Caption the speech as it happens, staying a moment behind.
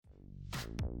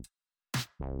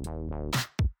Okay.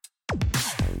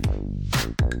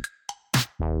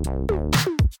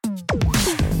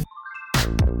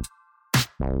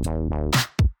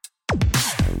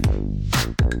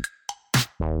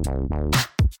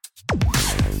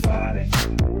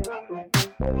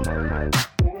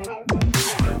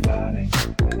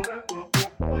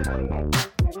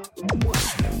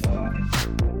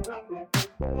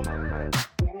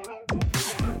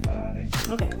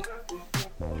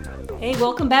 Hey,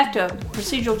 welcome back to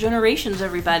Procedural Generations,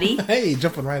 everybody. Hey,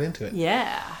 jumping right into it.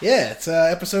 Yeah. Yeah, it's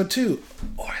episode 2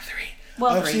 or 3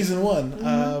 of three. season 1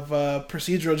 of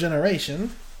Procedural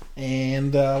Generation,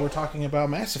 and we're talking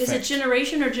about Mass Effect. Is it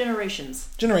generation or generations?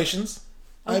 Generations.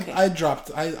 Okay. I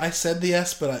dropped. I said the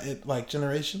S, but it like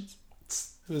generations.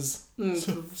 It was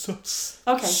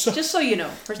Okay, just so you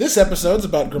know. This episode's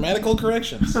about grammatical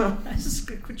corrections. That's just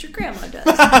what your grandma does.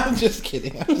 I'm just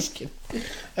kidding.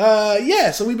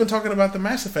 Yeah, so we've been talking about the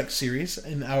Mass Effect series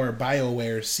in our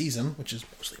BioWare season, which is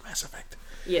mostly Mass Effect.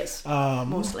 Yes,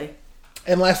 mostly.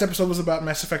 And last episode was about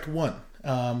Mass Effect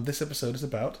 1. This episode is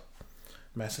about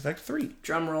Mass Effect 3.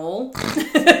 Drum roll.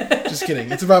 Just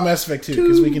kidding. It's about Mass Effect 2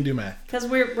 because we can do math. Because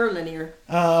we're linear.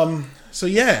 So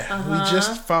yeah, we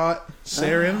just fought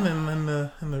Saren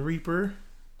and the Reaper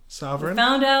Sovereign. We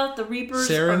found out the Reapers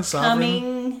Saren, are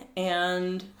coming,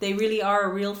 and they really are a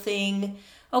real thing.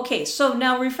 Okay, so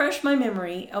now refresh my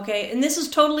memory. Okay, and this is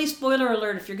totally spoiler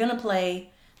alert. If you're going to play,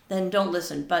 then don't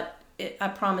listen. But I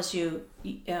promise you.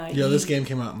 This game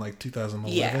came out in like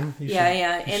 2011.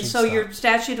 Yeah. And so stop. Your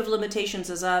statute of limitations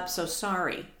is up. So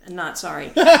sorry, not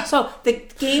sorry. So the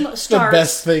game starts. The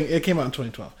best thing. It came out in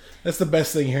 2012. That's the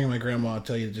best thing. Hearing my grandma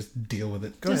tell you to just deal with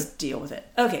it. Go ahead. Deal with it.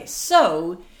 Okay,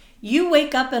 so you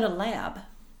wake up in a lab.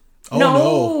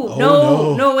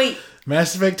 Oh No, wait.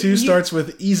 Mass Effect 2 starts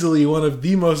with easily one of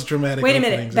the most dramatic openings.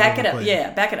 Wait a minute, back it up. Played.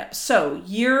 Yeah, back it up. So,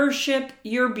 your ship,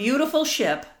 your beautiful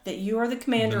ship that you are the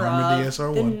commander of,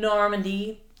 the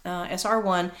Normandy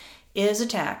SR-1, is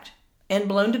attacked and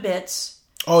blown to bits.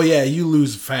 Oh yeah, you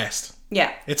lose fast.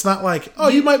 Yeah. It's not like,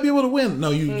 you might be able to win.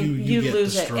 No, you get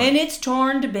lose destroyed. it. And it's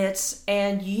torn to bits,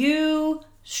 and you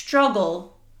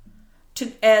struggle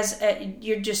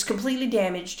you're just completely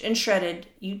damaged and shredded.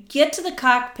 You get to the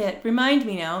cockpit. Remind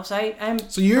me now, So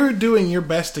you're doing your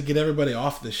best to get everybody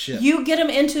off the ship. You get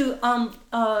them into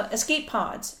escape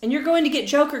pods, and you're going to get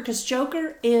Joker because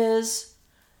Joker is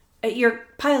your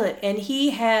pilot, and he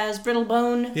has brittle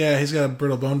bone. Yeah, he's got a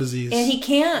brittle bone disease, and he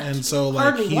can't. And so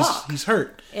he's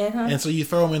hurt, and so you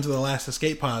throw him into the last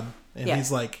escape pod, and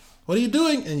he's like, "What are you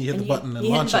doing?" And you hit the button and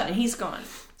launch it. He's gone.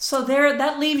 So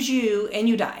that leaves you, and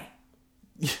you die.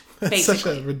 That's such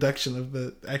a reduction of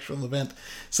the actual event.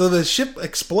 So the ship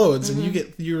explodes, and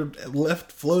you're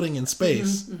left floating in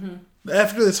space.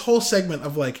 After this whole segment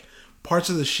of like parts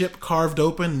of the ship carved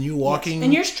open, and you walking,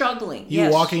 and you're struggling.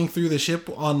 Walking through the ship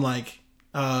on like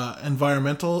in an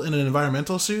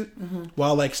environmental suit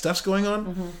while like stuff's going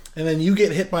on, and then you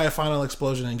get hit by a final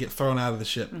explosion and get thrown out of the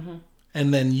ship,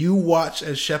 and then you watch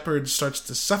as Shepard starts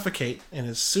to suffocate in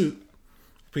his suit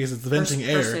because it's venting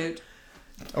air.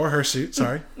 Or her suit,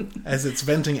 sorry, as it's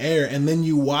venting air, and then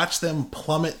you watch them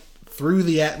plummet through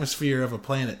the atmosphere of a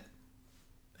planet,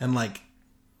 and like,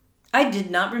 I did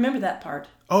not remember that part.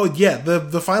 Oh yeah,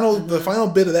 the final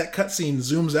bit of that cutscene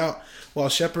zooms out while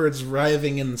Shepard's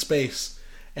writhing in space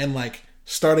and like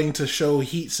starting to show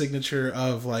heat signature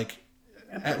of like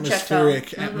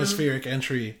atmospheric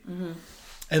entry,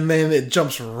 and then it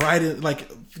jumps right in. Like,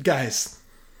 guys.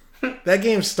 That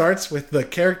game starts with the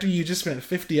character you just spent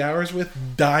 50 hours with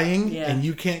dying, and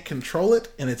you can't control it,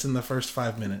 and it's in the first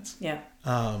 5 minutes. Yeah.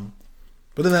 But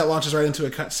then that launches right into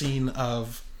a cutscene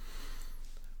of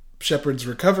Shepard's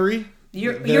recovery.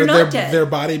 You're not dead. Their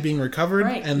body being recovered,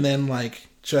 right. And then like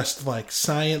just like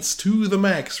science to the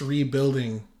max,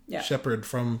 rebuilding Shepard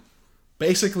from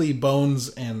basically bones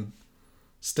and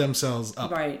stem cells up.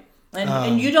 Right,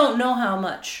 and you don't know how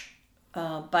much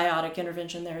biotic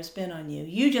intervention there has been on you.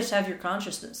 You just have your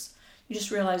consciousness. You just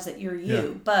realize that you're you. Yeah.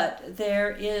 But there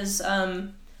is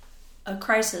a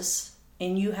crisis,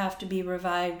 and you have to be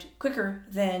revived quicker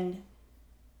than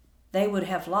they would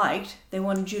have liked. They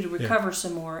wanted you to recover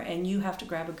some more, and you have to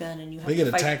grab a gun and you have to fight.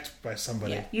 They get attacked by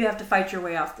somebody. Yeah, you have to fight your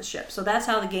way off the ship. So that's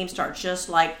how the game starts, just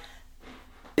like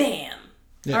bam.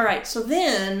 Yeah. All right, so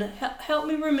then help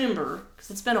me remember, because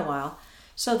it's been a while.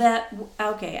 So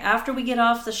after we get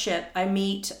off the ship, I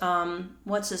meet,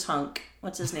 what's his hunk?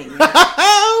 What's his name?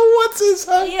 What's his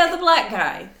hunk? Yeah, the black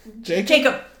guy.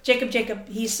 Jacob.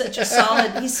 He's such a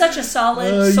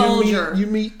solid soldier. You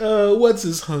meet what's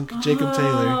his hunk? Jacob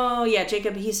Taylor. Oh, yeah,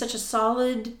 Jacob. He's such a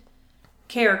solid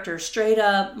character, straight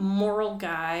up moral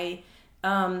guy.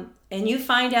 And you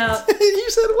find out. You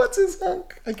said, "What's his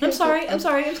hunk?" I'm sorry.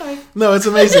 No, it's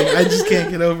amazing. I just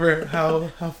can't get over how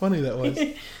funny that was.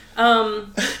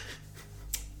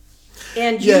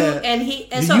 And you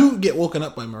and so you get woken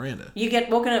up by Miranda. You get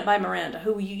woken up by Miranda,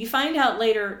 who you find out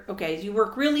later. Okay, you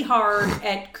work really hard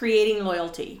at creating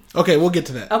loyalty. Okay, we'll get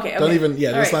to that. Okay. Don't even.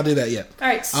 Yeah, All let's right. not do that yet. All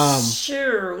right.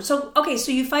 Sure. So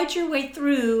you fight your way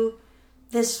through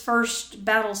this first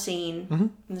battle scene,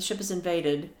 and the ship is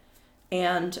invaded,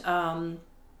 and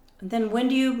then when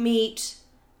do you meet?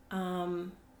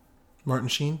 Martin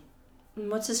Sheen.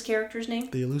 What's his character's name?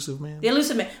 The Elusive Man. The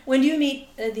Elusive Man. When do you meet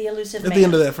the Elusive Man? At the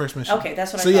end of that first mission. Okay,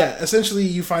 that's what I thought. So yeah, essentially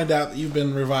you find out that you've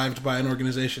been revived by an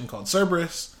organization called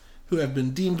Cerberus, who have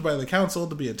been deemed by the Council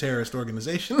to be a terrorist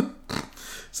organization.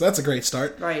 So that's a great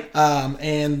start. Right.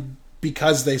 And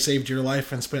because they saved your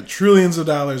life and spent trillions of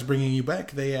dollars bringing you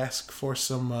back, they ask for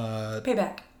some...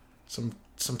 payback. Some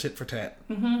tit for tat.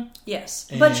 Mm-hmm. Yes.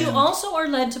 But you also are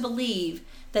led to believe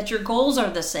that your goals are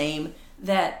the same,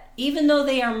 that even though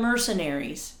they are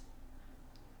mercenaries...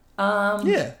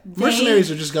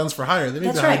 mercenaries are just guns for hire. They need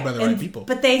to be hired by the right people.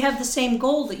 But they have the same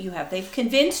goal that you have. They've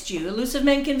convinced you, Elusive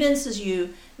Man convinces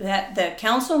you that the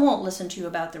Council won't listen to you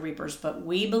about the Reapers, but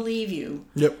we believe you.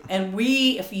 Yep. And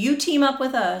if you team up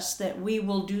with us, that we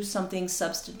will do something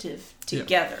substantive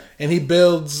together. Yep. And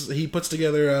he puts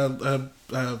together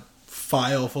a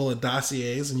file full of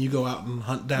dossiers, and you go out and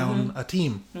hunt down a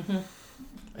team,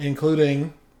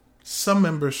 including some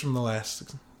members from the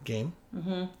last game.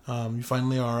 You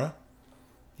find Liara.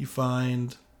 You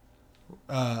find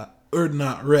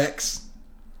Urdnot Rex.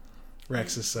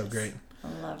 Rex is so great. I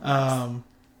love Rex.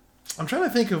 I'm trying to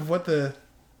think of what do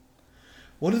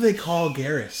they call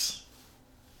Garrus?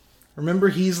 Remember,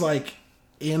 he's like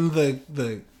in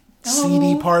the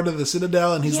seedy part of the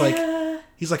Citadel, and he's like a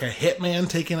hitman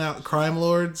taking out crime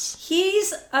lords.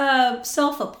 He's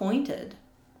self-appointed.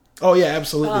 Oh yeah,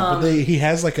 absolutely. But he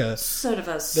has like a sort of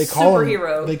a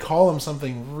superhero. They call him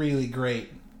something really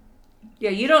great. Yeah,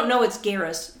 you don't know it's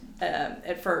Garrus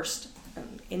at first,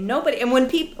 and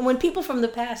when people from the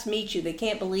past meet you, they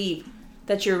can't believe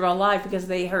that you're alive because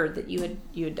they heard that you had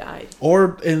died.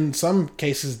 Or in some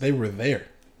cases, they were there.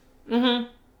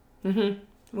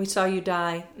 We saw you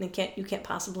die, and you can't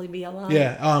possibly be alive.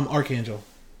 Yeah, Archangel.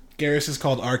 Garrus is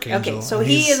called Archangel. Okay, so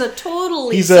he is a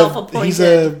totally self-appointed... He's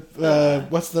a...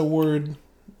 what's the word?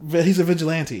 He's a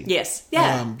vigilante. Yes.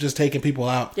 Yeah. Just taking people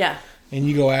out. Yeah. And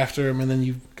you go after him, and then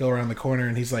you go around the corner,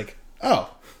 and he's like, "Oh,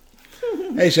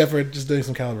 hey, Shepard, just doing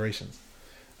some calibrations."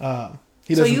 So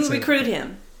you recruit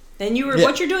him. Then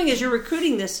what you're doing is you're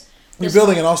recruiting this... You're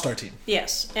building an all-star team.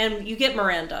 Yes, and you get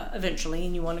Miranda eventually,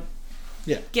 and you want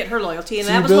to get her loyalty. And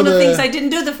so that was one of the things I didn't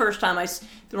do the first time. I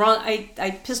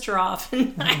pissed her off.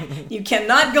 You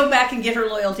cannot go back and get her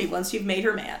loyalty once you've made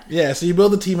her mad. Yeah, so you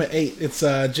build a team of 8. It's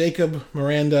Jacob,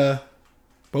 Miranda,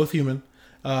 both human,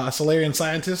 a Solarian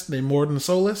scientist named Morden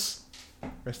Solus,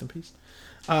 rest in peace,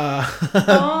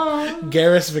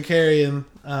 Garrus Vicarian,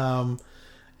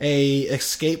 a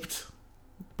escaped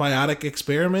biotic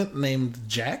experiment named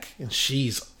Jack, and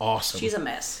she's awesome. She's a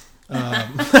mess.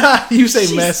 You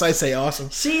say mess, I say awesome.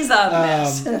 She's a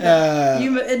mess.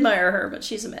 You admire her, but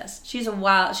she's a mess. She's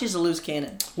a loose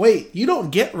cannon. Wait, you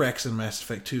don't get Rex in Mass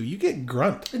Effect 2. You get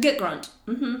Grunt. You get Grunt.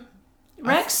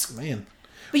 Rex? Man.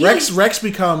 But Rex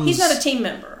becomes... He's not a team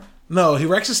member. No,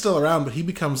 Rex is still around, but he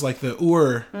becomes like the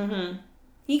Ur.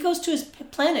 He goes to his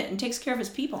planet and takes care of his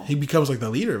people. He becomes like the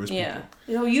leader of his people.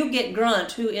 So you get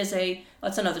Grunt, who is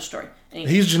that's another story.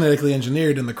 Anyway. He's genetically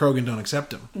engineered, and the Krogan don't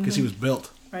accept him because he was built.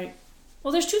 Right.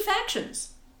 Well, there's 2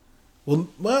 factions. Well,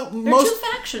 there most are 2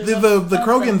 factions. The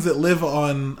Krogans that live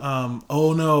on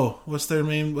what's their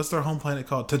name? What's their home planet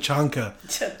called? Tachanka.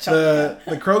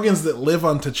 The Krogans that live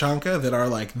on Tachanka that are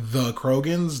like the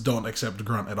Krogans don't accept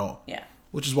Grunt at all. Yeah.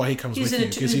 Which is why he comes with you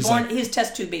because he's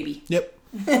test tube baby. Yep.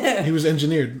 He was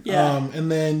engineered. Yeah.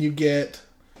 And then you get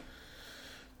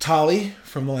Tali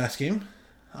from the last game,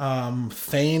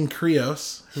 Thane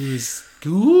Krios, who's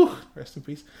rest in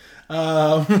peace.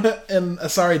 And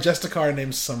Asari Justicar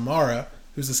named Samara,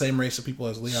 who's the same race of people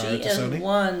as Liara Tassoni. She is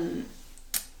one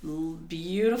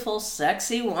beautiful,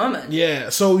 sexy woman. Yeah,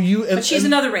 so but she's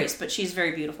another race, but she's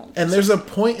very beautiful. And there's a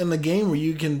point in the game where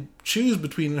you can choose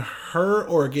between her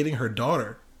or getting her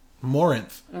daughter,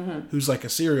 Morinth, who's like a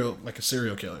serial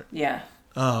killer. Yeah.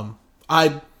 I'm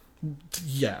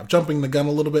jumping the gun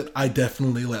a little bit. I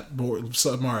definitely let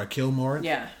Samara kill Morinth.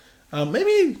 Yeah.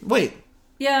 Maybe wait.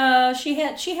 Yeah, she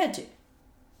had to.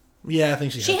 Yeah, I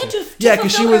think she had to. to Yeah,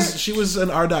 because fulfill she was an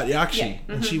R. Yakshi, Yeah.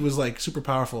 and she was like super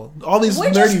powerful. All these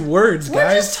We're nerdy just- words, We're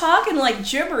guys. just talking like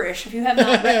gibberish if you have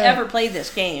not ever played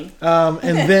this game.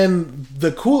 And then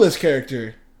the coolest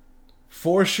character,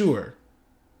 for sure,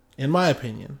 in my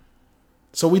opinion.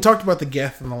 So we talked about the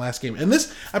Geth in the last game, and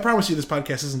this, I promise you, this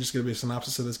podcast isn't just going to be a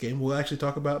synopsis of this game. We'll actually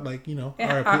talk about, like, you know,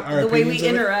 our the way we opinions of it.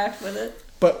 interact with it.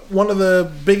 But one of the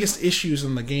biggest issues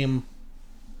in the game,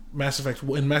 Mass Effect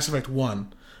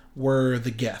 1, were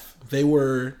the Geth. They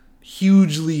were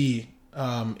hugely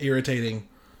irritating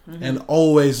and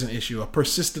always an issue, a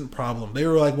persistent problem. They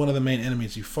were like one of the main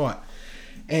enemies you fought,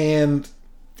 and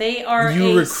They are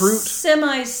you a recruit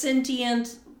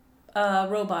semi-sentient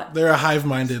robot. they're a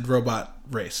hive-minded robot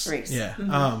race.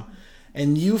 Yeah.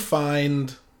 And you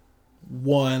find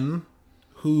one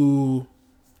who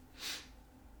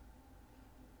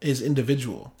is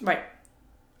individual. Right.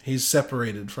 He's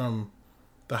separated from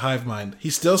the hive mind. He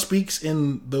still speaks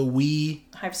in the we,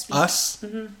 Hive speak. us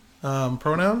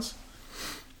pronouns.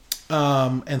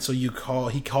 And so he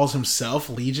calls himself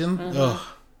Legion. Ugh.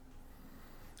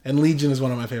 And Legion is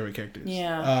one of my favorite characters.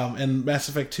 Yeah. And Mass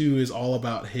Effect 2 is all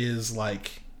about his,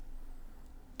 like,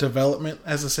 development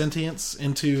as a sentience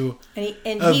into And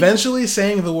eventually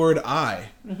saying the word I.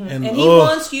 And he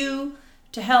wants you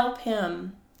to help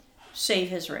him save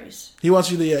his race. He wants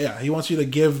you to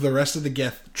give the rest of the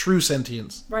Geth true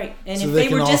sentience. Right. And So if they they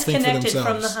can were all think for disconnected from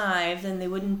the themselves. hive, then they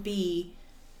wouldn't be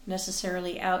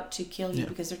necessarily out to kill you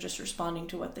because they're just responding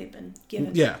to what they've been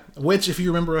given. Yeah, which, if you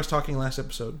remember us talking last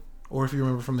episode, or if you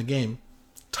remember from the game,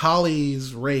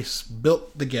 Tali's race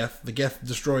built the Geth. The Geth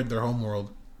destroyed their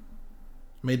homeworld,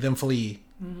 made them flee.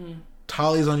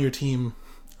 Tali's on your team,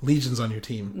 Legion's on your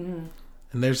team,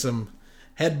 and there's some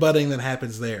headbutting that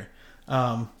happens there,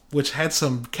 which had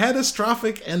some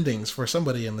catastrophic endings for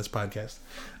somebody in this podcast.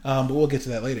 But we'll get to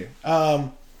that later.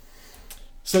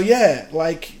 So yeah,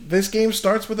 like, this game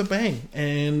starts with a bang,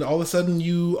 and all of a sudden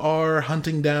you are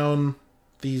hunting down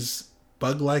these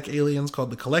bug-like aliens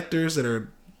called the Collectors that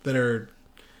are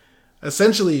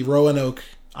essentially Roanoke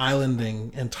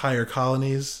islanding entire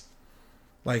colonies.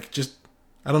 Like, just,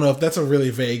 I don't know if that's a really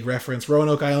vague reference.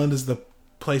 Roanoke Island is the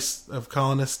place of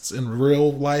colonists in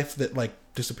real life that, like,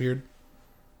 disappeared.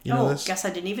 You know this? Guess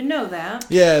I didn't even know that.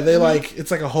 Yeah, they like,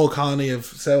 it's like a whole colony of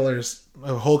settlers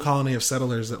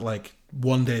that, like,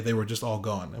 one day they were just all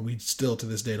gone, and we still to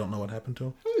this day don't know what happened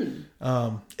to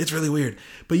them. It's really weird,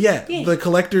 but yeah, the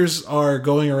Collectors are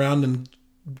going around and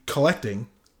collecting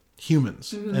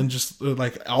humans and just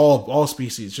like all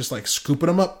species, just like scooping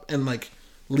them up and like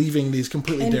leaving these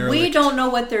completely And derelict. we don't know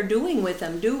what they're doing with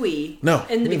them, do we? No,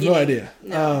 In the we have beginning. no idea.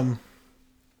 No.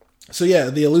 So yeah,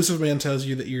 the Elusive Man tells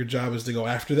you that your job is to go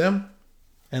after them,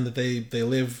 and that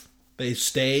they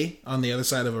stay on the other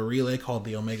side of a relay called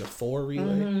the Omega 4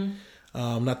 relay.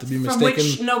 Not to be From mistaken.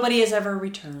 which nobody has ever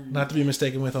returned. Not to be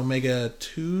mistaken with Omega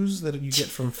 2s that you get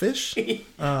from fish. It's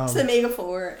the Omega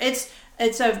 4.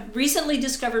 It's a recently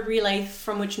discovered relay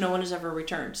from which no one has ever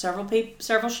returned. Several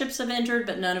ships have entered,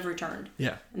 but none have returned.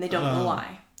 Yeah. And they don't know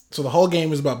why. So the whole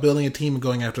game is about building a team and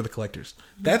going after the Collectors.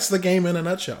 That's the game in a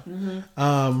nutshell.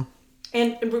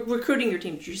 And recruiting your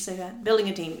team. Did you just say that? Building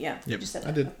a team. Yeah. Yep, You just said that.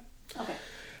 I did. Okay.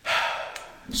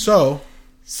 So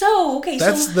Okay.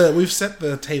 that's we've set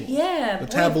the table. Yeah. The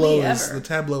boy, tableau have we is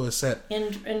ever. set.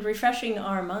 And refreshing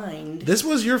our mind. This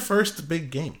was your first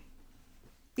big game.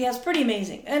 Yeah, it's pretty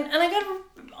amazing. And I gotta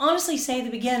honestly say the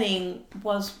beginning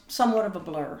was somewhat of a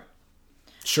blur.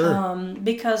 Sure.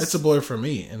 Because It's a blur for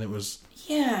me, and it was.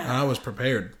 yeah. I was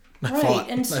prepared. I Right, thought.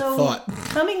 and so I thought.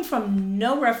 coming from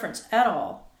no reference at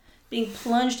all, being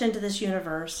plunged into this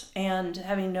universe and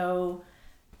having no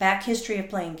back history of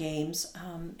playing games,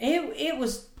 it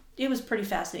was pretty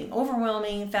fascinating,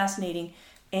 overwhelming, fascinating.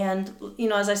 And you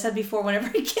know, as I said before, whenever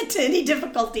I get to any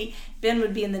difficulty, Ben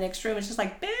would be in the next room. It's just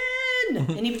like, Ben,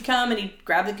 and he would come and he'd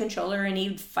grab the controller and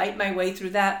he'd fight my way through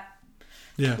that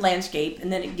landscape,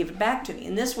 and then he'd give it back to me.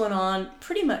 And this went on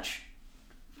pretty much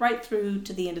right through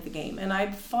to the end of the game, and I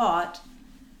fought,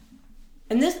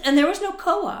 and there was no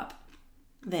co-op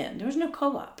then. There was no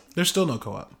co-op. There's still no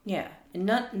co-op. Yeah, and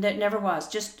that never was.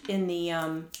 Just in the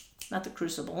not the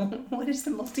Crucible. What is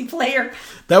the multiplayer?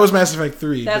 That was Mass Effect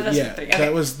 3. That was but Mass Effect 3, okay.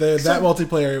 That was that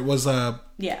multiplayer was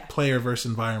player versus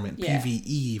environment, Yeah.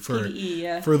 PvE for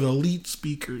PvE, for the elite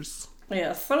speakers.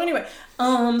 Yeah. So anyway,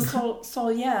 so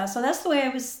that's the way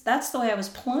I was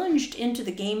plunged into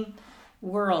the game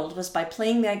world, was by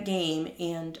playing that game,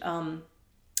 and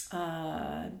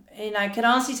I could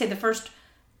honestly say the first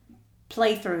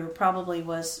playthrough probably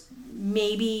was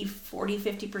maybe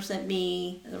 40-50%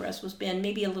 me, and the rest was Ben,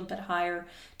 maybe a little bit higher,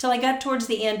 till I got towards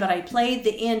the end. But I played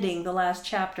the ending, the last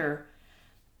chapter,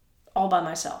 all by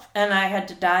myself, and I had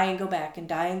to die and go back and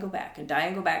die and go back and die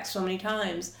and go back so many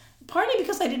times, partly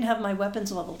because I didn't have my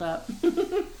weapons leveled up.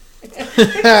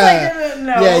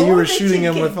 Yeah, you were shooting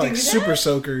them with like super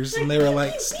soakers, and they were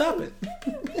like, "Stop it!"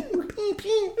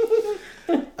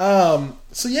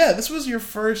 So yeah, this was your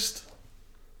first.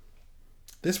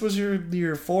 This was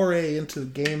your foray into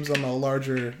games on a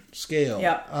larger scale.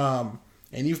 Yeah.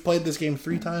 And you've played this game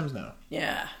 3 times now.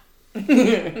 Yeah.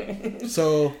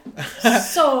 So.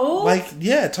 Like,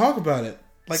 yeah, talk about it.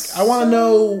 Like, I want to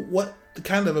know what the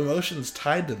kind of emotions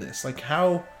tied to this. Like,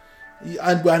 how.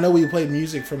 I know we played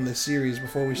music from this series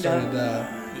before we started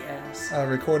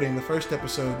recording the first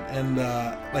episode, and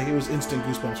like it was instant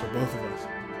goosebumps for both of us.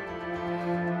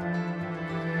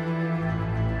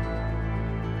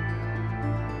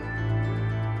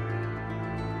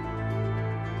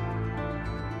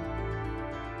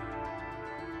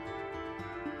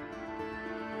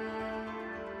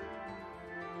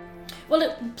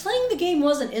 Well, playing the game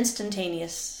wasn't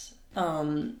instantaneous.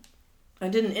 I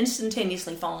didn't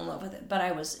instantaneously fall in love with it, but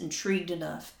I was intrigued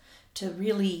enough to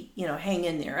really, hang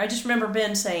in there. I just remember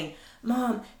Ben saying,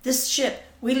 "Mom, this ship,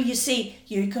 wait till you see,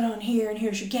 you go down here and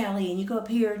here's your galley, and you go up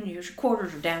here and here's your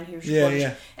quarters, or down here's your quarters."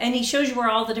 Yeah. And he shows you where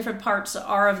all the different parts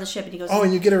are of the ship, and he goes, "Oh,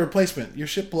 and you get a replacement. Your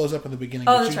ship blows up in the beginning,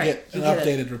 but you get an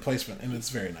updated replacement, and it's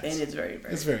very nice. And it's very,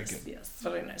 very It's very nice. good. Yes,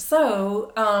 very nice.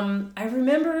 So, I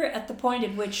remember at the point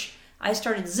at which I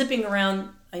started zipping around,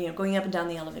 going up and down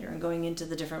the elevator and going into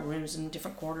the different rooms and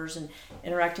different quarters and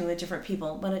interacting with different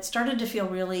people, when it started to feel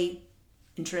really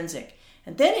intrinsic.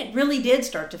 And then it really did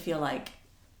start to feel like,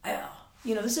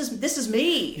 this is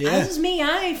me. Yeah. This is me.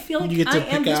 I feel like I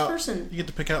am this person. You get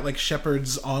to pick out like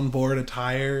Shepard's onboard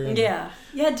attire. And Yeah,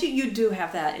 you do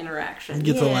have that interaction.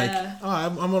 You get to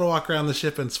I'm going to walk around the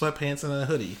ship in sweatpants and a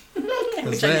hoodie.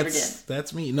 Which I never did.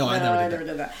 That's me. No, I never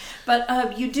did that.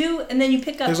 But you do, and then you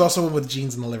pick up... There's also one with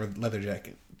jeans and a leather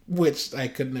jacket, which I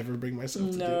could never bring myself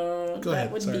to do. Go ahead.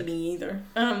 That wouldn't be me either.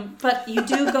 But you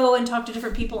do go and talk to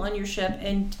different people on your ship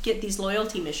and get these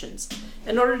loyalty missions.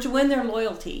 In order to win their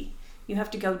loyalty, you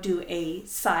have to go do a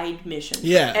side mission.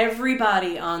 Yeah.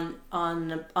 Everybody on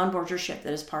board your ship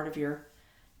that is part of your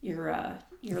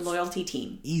loyalty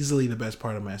team. Easily the best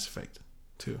part of Mass Effect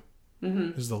 2.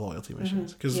 Mm-hmm. Is the loyalty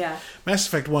missions, because Mass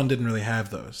Effect 1 didn't really have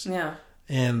those. Yeah.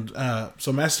 And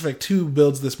so Mass Effect 2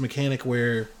 builds this mechanic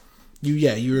where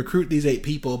you recruit these 8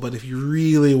 people, but if you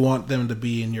really want them to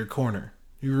be in your corner,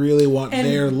 you really want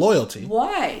their loyalty.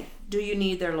 Why do you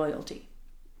need their loyalty?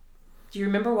 Do you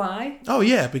remember why? Oh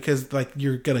yeah, because like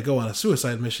you're gonna go on a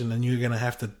suicide mission and you're gonna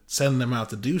have to send them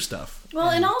out to do stuff. Well,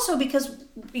 and also because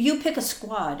you pick a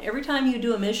squad. Every time you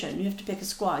do a mission, you have to pick a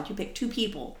squad. You pick 2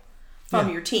 people from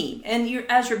your team, and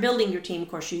as you're building your team, of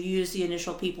course, you use the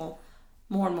initial people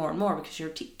more and more and more because your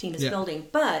team is building.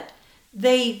 But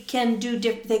they can do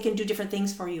different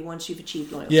things for you once you've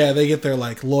achieved loyalty. Yeah, they get their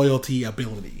like loyalty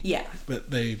ability. Yeah,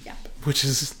 but which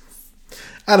is,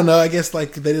 I don't know. I guess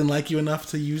like they didn't like you enough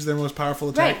to use their most powerful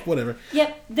attack. Right. Whatever.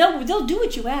 Yeah, they'll do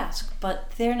what you ask,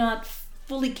 but they're not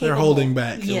fully capable. They're holding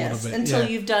back a little bit until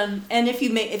you've done. And if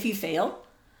you fail.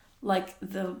 Like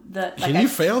Can you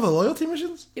fail the loyalty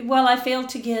missions? Well, I failed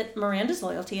to get Miranda's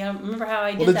loyalty. I don't remember how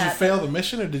I did that. Well, did you fail the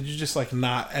mission, or did you just like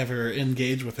not ever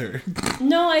engage with her?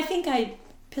 No, I think I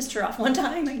pissed her off one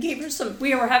time. I gave her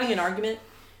we were having an argument,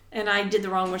 and I did the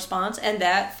wrong response. And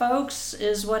that, folks,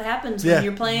 is what happens when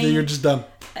you're playing. You're just done.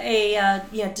 A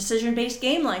decision-based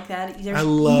game like that. There's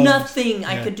nothing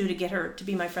I could do to get her to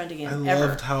be my friend again. I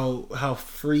loved how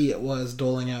free it was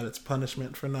doling out its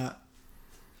punishment for not.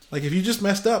 Like, if you just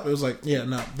messed up, it was like,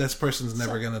 no, this person's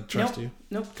never going to trust you.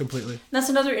 Nope. Completely. That's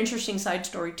another interesting side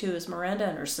story, too, is Miranda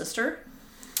and her sister.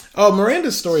 Oh,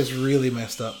 Miranda's story is really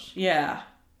messed up. Yeah.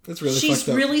 It's really She's fucked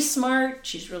up. really smart.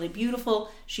 She's really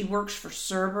beautiful. She works for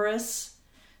Cerberus.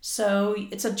 So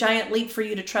it's a giant leap for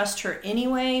you to trust her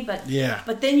anyway. But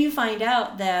then you find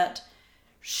out that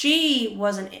she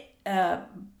wasn't...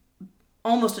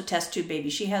 almost a test tube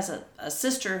baby. She has a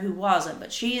sister who wasn't,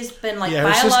 but she has been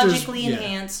biologically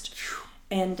enhanced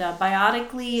and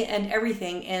biotically and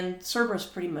everything, and Cerberus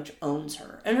pretty much owns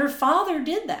her. And her father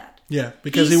did that. Yeah,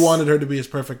 because he wanted her to be as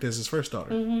perfect as his first daughter.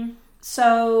 Mm-hmm.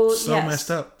 So messed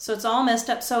up. So it's all messed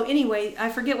up. So anyway, I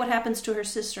forget what happens to her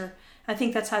sister. I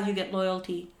think that's how you get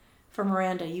loyalty for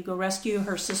Miranda. You go rescue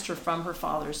her sister from her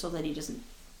father so that he doesn't...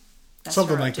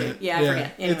 Something like that. Yeah, I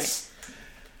forget. Anyway.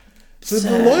 So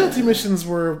the loyalty missions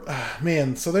were,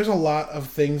 so there's a lot of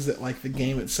things that like the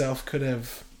game itself could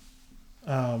have,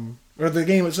 or or the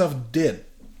game itself did,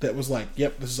 that was like,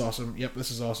 yep, this is awesome. Yep,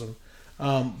 this is awesome.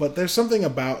 But there's something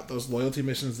about those loyalty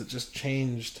missions that just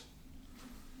changed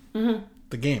the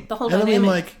game. The whole dynamic. dynamic. I mean,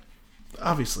 like,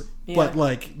 obviously. Yeah. But,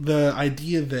 like, the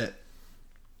idea that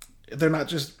they're not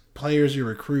just players you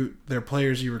recruit, they're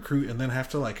players you recruit and then have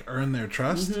to, like, earn their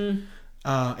trust.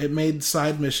 It made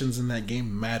side missions in that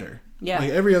game matter. Yeah.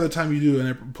 Like, every other time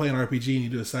you play an RPG and you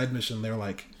do a side mission, they're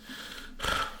like...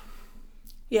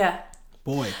 yeah.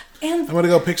 Boy. And I'm going to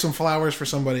go pick some flowers for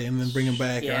somebody and then bring them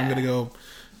back. Yeah. Or I'm going to go...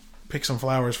 pick some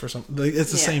flowers for some.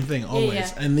 It's the same thing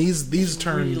always, and these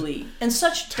turned really and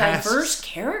such tasks. Diverse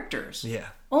characters. Yeah.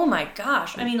 Oh my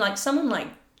gosh! I mean, like someone like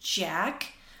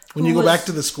Jack. When you go back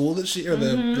to the school that she or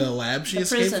the lab she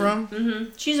escaped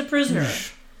from, she's a prisoner.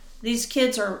 These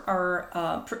kids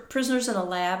are prisoners in a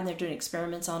lab, and they're doing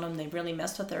experiments on them. They really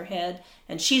messed with their head,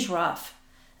 and she's rough.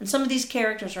 And some of these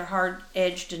characters are hard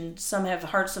edged, and some have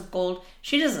hearts of gold.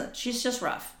 She doesn't. She's just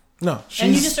rough. No,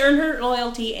 and you just earn her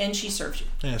loyalty, and she serves you.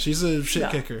 Yeah, she's a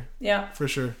shit kicker. Yeah, for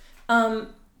sure. Yeah,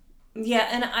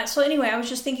 and so anyway, I was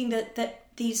just thinking that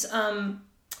these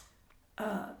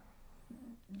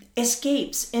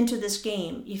escapes into this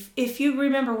game. If you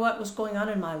remember what was going on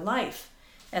in my life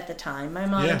at the time, my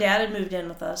mom and dad had moved in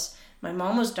with us. My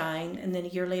mom was dying, and then a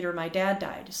year later, my dad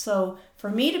died. So for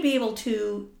me to be able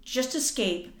to just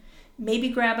escape. Maybe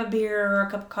grab a beer or a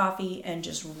cup of coffee and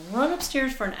just run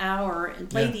upstairs for an hour and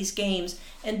play these games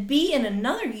and be in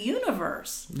another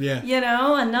universe. Yeah. You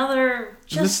know, another...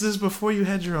 This is before you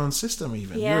had your own system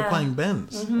even. Yeah. You were playing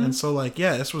Ben's. And so, like,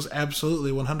 this was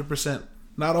absolutely 100%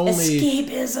 not only...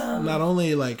 escapism. Not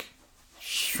only, like,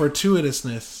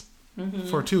 fortuitousness.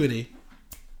 Fortuity.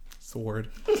 That's the word.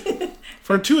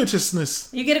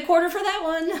 Fortuitousness. You get a quarter for that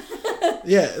one.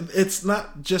 Yeah, it's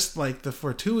not just like the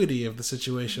fortuity of the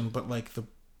situation, but like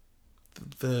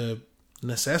the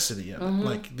necessity of it.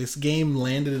 Like this game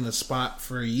landed in a spot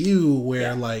for you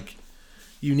where like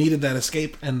you needed that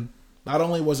escape, and not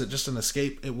only was it just an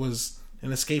escape, it was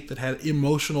an escape that had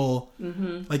emotional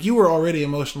like you were already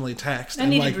emotionally taxed,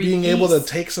 and like being able to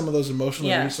take some of those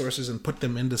emotional resources and put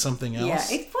them into something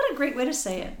else. Yeah, what a great way to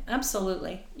say it.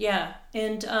 Absolutely. Yeah.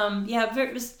 And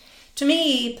to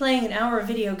me, playing an hour of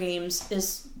video games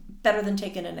is better than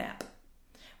taking a nap.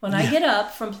 When I get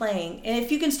up from playing, and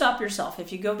if you can stop yourself,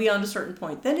 if you go beyond a certain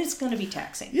point, then it's going to be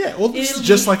taxing. Yeah, well, it's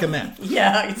just like a nap.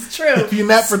 Yeah, it's true. If you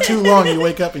nap for too long, you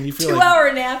wake up and you feel 2 like...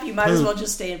 2-hour nap, you might as well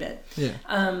just stay in bed. Yeah.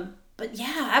 But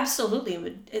yeah,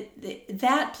 absolutely.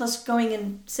 That plus going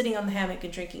and sitting on the hammock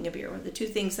and drinking a beer were the two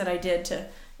things that I did to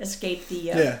escape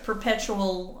the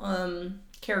perpetual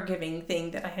caregiving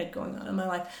thing that I had going on in my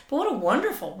life. But what a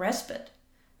wonderful respite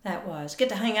that was. Get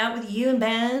to hang out with you and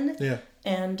Ben. Yeah.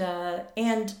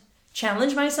 And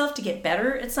challenge myself to get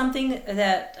better at something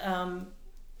that I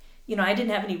didn't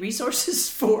have any resources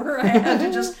for. I had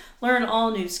to just learn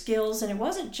all new skills, and it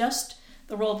wasn't just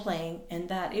the role playing and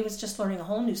that. It was just learning a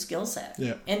whole new skill set.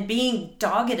 Yeah. And being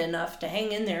dogged enough to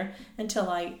hang in there until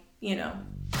I,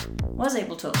 was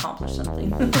able to accomplish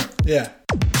something. Yeah.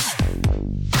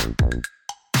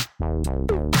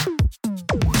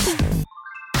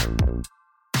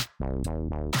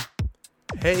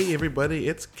 Hey everybody,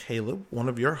 it's Caleb, one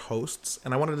of your hosts,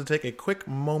 and I wanted to take a quick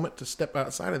moment to step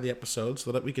outside of the episode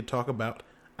so that we could talk about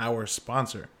our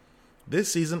sponsor.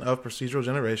 This season of Procedural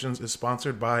Generations is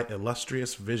sponsored by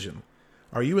Illustrious Vision.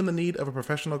 Are you in the need of a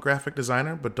professional graphic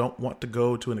designer but don't want to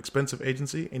go to an expensive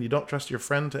agency and you don't trust your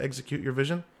friend to execute your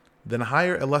vision? Then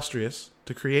hire Illustrious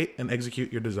to create and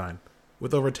execute your design.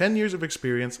 With over 10 years of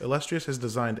experience, Illustrious has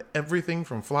designed everything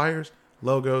from flyers,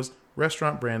 logos,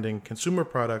 restaurant branding, consumer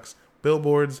products,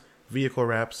 billboards, vehicle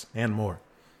wraps, and more.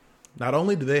 Not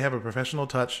only do they have a professional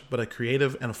touch, but a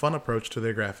creative and fun approach to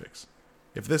their graphics.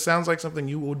 If this sounds like something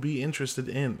you would be interested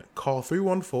in, call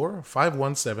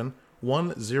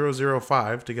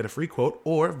 314-517-1005 to get a free quote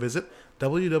or visit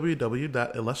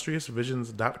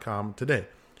www.illustriousvisions.com today.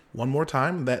 One more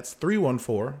time, that's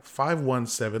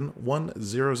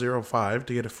 314-517-1005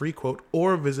 to get a free quote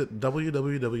or visit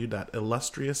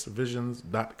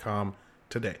www.illustriousvisions.com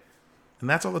today. And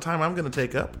that's all the time I'm going to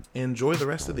take up. Enjoy the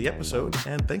rest of the episode,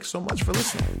 and thanks so much for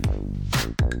listening.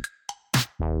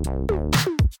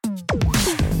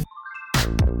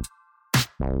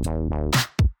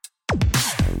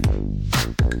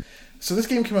 So this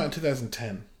game came out in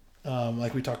 2010,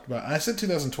 like we talked about. I said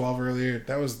 2012 earlier.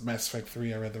 That was Mass Effect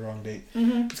 3. I read the wrong date.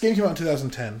 This game came out in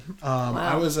 2010. Wow.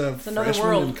 I was a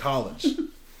freshman in college.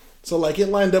 So like it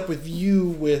lined up with you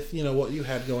with, what you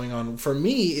had going on. For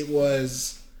me, it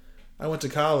was... I went to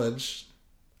college.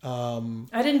 I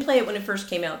didn't play it when it first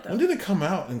came out, though. When did it come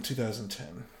out in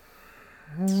 2010?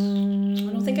 I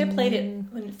don't think I played it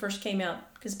when it first came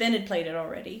out because Ben had played it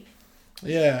already.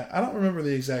 Yeah, I don't remember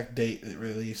the exact date it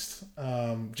released.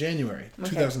 January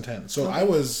 2010. So I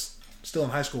was still in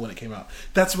high school when it came out.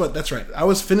 That's right. I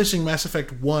was finishing Mass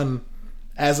Effect 1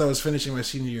 as I was finishing my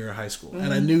senior year of high school.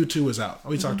 And I knew 2 was out.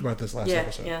 We talked about this last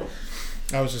episode. Yeah.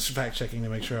 I was just fact checking to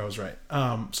make sure I was right.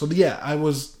 I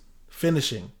was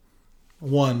finishing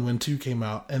 1 when 2 came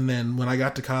out. And then when I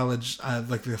got to college,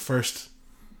 the first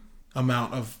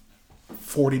amount of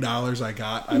 $40 I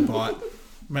got, I bought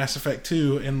Mass Effect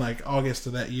 2 in like August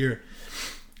of that year.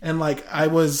 And like I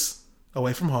was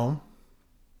away from home.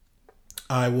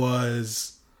 I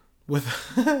was with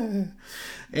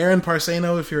Aaron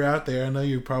Parsano, if you're out there. I know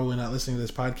you're probably not listening to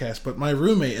this podcast, but my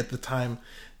roommate at the time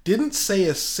didn't say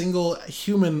a single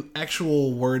human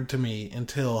actual word to me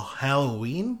until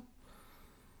Halloween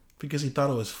because he thought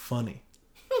it was funny.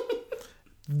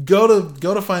 Go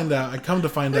to find out. I come to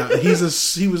find out he was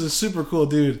a super cool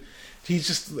dude. He's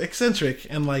just eccentric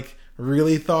and like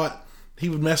really thought he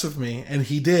would mess with me, and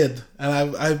he did.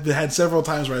 And I've had several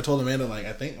times where I told Amanda like,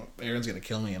 I think Aaron's gonna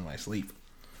kill me in my sleep.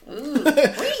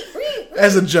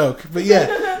 As a joke. But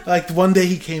yeah, like one day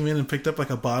he came in and picked up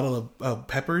like a bottle of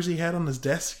peppers he had on his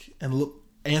desk and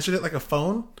answered it like a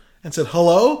phone and said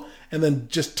hello, and then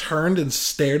just turned and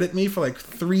stared at me for like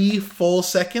 3 full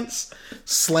seconds,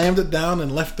 slammed it down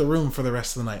and left the room for the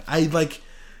rest of the night.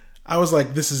 I was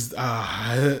like, this is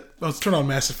let's turn on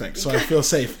Mass Effect so I feel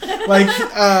safe. Like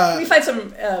we fight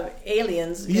some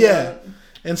aliens. Yeah.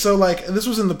 And so, like, this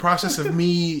was in the process of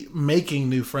me making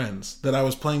new friends. That I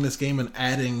was playing this game and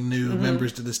adding new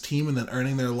members to this team and then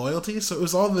earning their loyalty. So it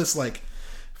was all this, like,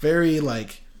 very,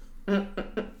 like...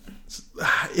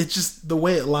 it's just the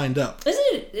way it lined up. Isn't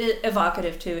it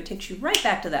evocative, too? It takes you right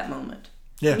back to that moment.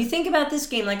 Yeah. When you think about this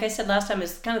game, like I said last time,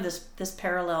 it's kind of this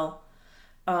parallel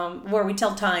where we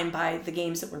tell time by the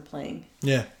games that we're playing.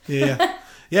 Yeah. Yeah,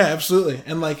 absolutely.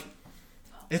 And, like,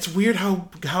 it's weird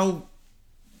how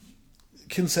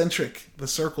concentric the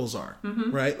circles are,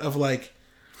 right? Of like,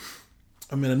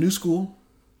 I'm in a new school.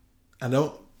 I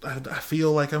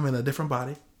feel like I'm in a different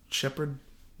body. Shepard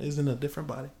is in a different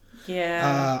body.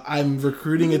 Yeah. I'm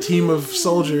recruiting a team of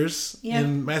soldiers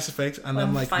in Mass Effect, and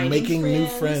I'm like making new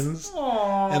friends.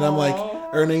 Aww. And I'm like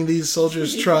earning these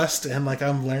soldiers' trust, and like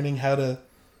I'm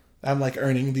like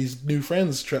earning these new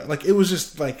friends' trust. Like it was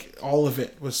just like all of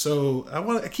it was so.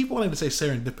 I keep wanting to say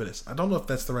serendipitous. I don't know if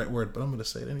that's the right word, but I'm going to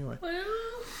say it anyway. Well,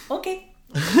 okay.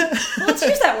 Let's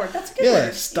use that word. That's a good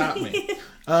word. Stop me.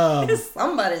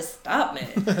 Somebody stop me.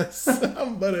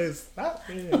 Somebody stop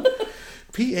me.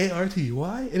 Party.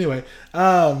 Anyway,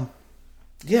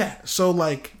 so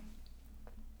like,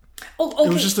 okay.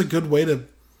 It was just a good way to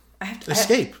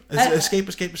escape.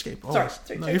 Escape. Sorry.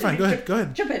 No, you're fine. Go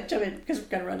ahead. Jump in, because we're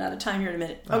going to run out of time here in a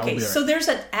minute. I'll Okay, be so right. there's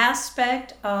an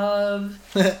aspect of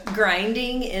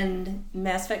grinding in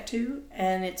Mass Effect 2,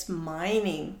 and it's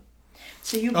mining.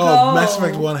 So you go... Mass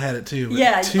Effect 1 had it too. But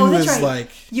Yeah. 2 that's is right. like...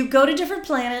 You go to different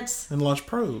planets... And launch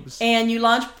probes. And you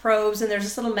launch probes, and there's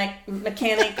this little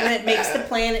mechanic that makes the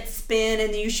planet spin,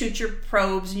 and then you shoot your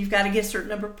probes, and you've got to get a certain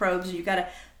number of probes, and you've got to...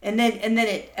 And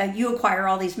then you acquire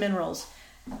all these minerals.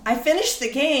 I finished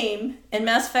the game, and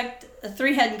Mass Effect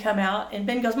 3 hadn't come out, and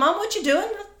Ben goes, Mom, what you doing?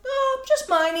 Oh, I'm just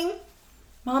mining.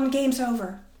 Mom, game's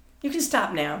over. You can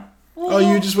stop now. Oh,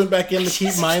 you just went back in to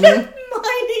keep mining? Mining.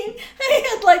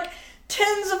 I had like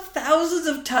tens of thousands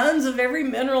of tons of every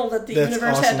mineral that the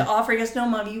universe had to offer. He goes, no,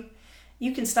 Mom,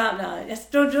 you can stop now.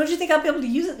 Don't you think I'll be able to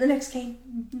use it in the next game?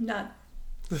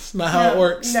 That's not how it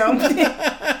works. No.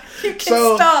 You can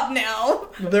stop now.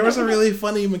 There was a really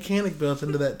funny mechanic built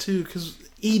into that too, because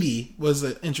EDI was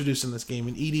introduced in this game,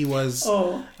 and EDI was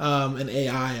an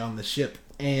AI on the ship,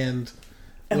 and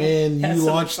when you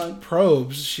launched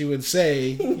probes, she would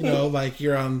say, like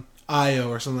you're on Io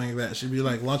or something like that. She'd be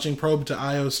like, launching probe to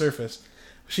Io surface.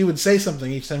 She would say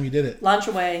something each time you did it. Launch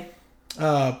away.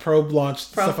 Probe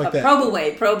launched, stuff like that. Probe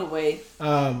away.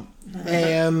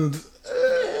 And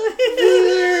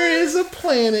there is a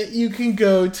planet you can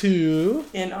go to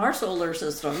in our solar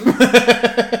system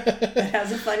that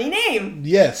has a funny name.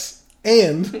 Yes.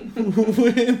 And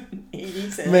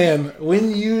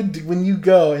when you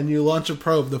go and you launch a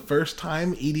probe the first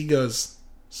time, Edie goes,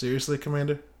 seriously,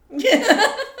 Commander?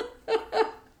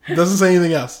 Doesn't say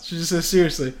anything else. She just says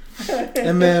seriously.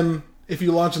 And then if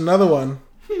you launch another one,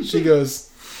 she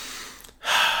goes,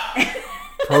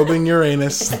 probing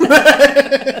Uranus.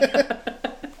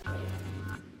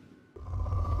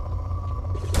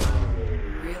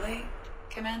 Really,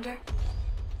 Commander?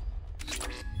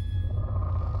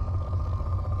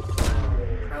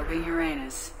 Probing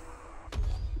Uranus.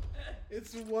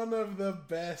 It's one of the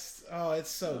best. Oh, it's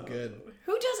so good.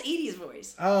 Who does Edie's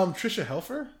voice? Trisha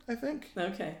Helfer, I think.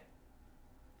 Okay.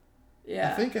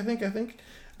 Yeah. I think.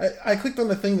 I clicked on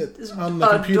the thing that on the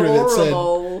computer that said,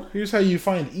 "Here's how you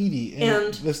find Edie,"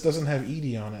 and this doesn't have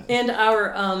Edie on it. And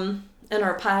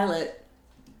our pilot,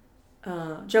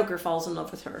 Joker falls in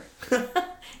love with her.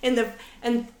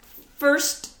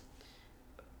 First.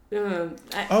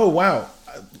 Oh wow!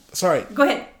 Sorry. Go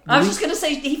ahead. I was just gonna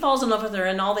say he falls in love with her,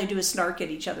 and all they do is snark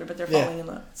at each other, but they're falling in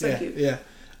love. So cute. Yeah.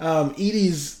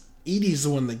 Edie's the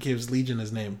one that gives Legion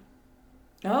his name.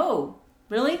 Oh,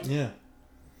 really? Yeah.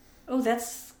 Oh,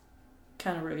 that's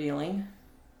kind of revealing.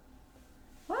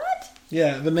 What?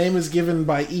 Yeah, the name is given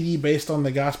by Edie based on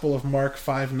the Gospel of Mark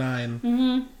 5:9.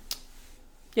 Mm-hmm.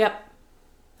 Yep.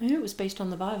 I knew it was based on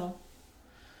the Bible.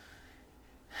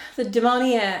 The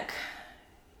demoniac.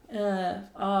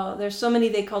 There's so many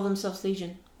they call themselves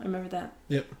Legion. I remember that.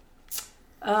 Yep.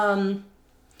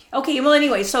 Okay. Well,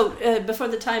 anyway, so before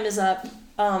the time is up,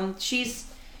 she's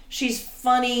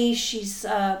funny.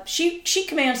 She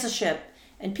commands the ship,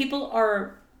 and people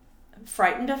are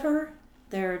frightened of her.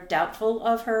 They're doubtful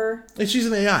of her. And she's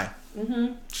an AI.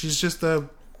 Mm-hmm. She's just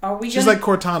She's like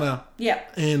Cortana. Yeah.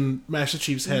 In Master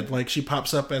Chief's head, like she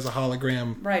pops up as a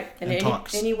hologram. Right. And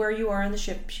talks. Anywhere you are in the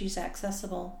ship, she's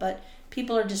accessible. But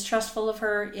people are distrustful of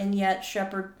her, and yet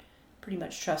Shepard pretty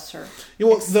much trusts her. Yeah,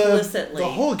 well, explicitly. The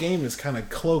whole game is kind of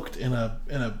cloaked in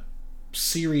a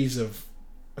series of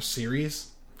a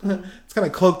series. Mm-hmm. It's kind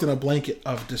of cloaked in a blanket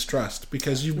of distrust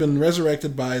because you've been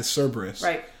resurrected by Cerberus.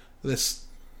 Right. This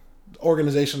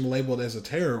organization labeled as a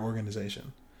terror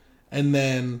organization. And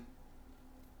then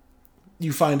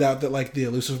you find out that like the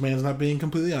Elusive Man's not being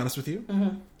completely honest with you.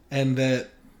 Mm-hmm. And that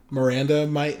Miranda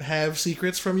might have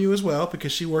secrets from you as well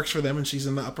because she works for them and she's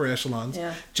in the upper echelons.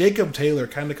 Yeah. Jacob Taylor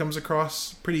kind of comes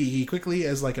across pretty quickly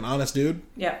as like an honest dude.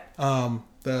 Yeah.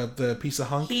 The piece of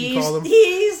hunk you call him.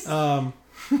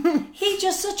 He's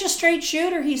just such a straight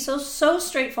shooter. He's so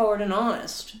straightforward and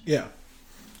honest. Yeah.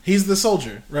 He's the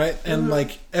soldier, right? And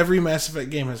like every Mass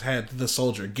Effect game has had the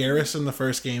soldier. Garrus in the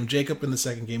first game, Jacob in the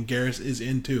second game. Garrus is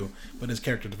in 2, but his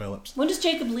character develops. When does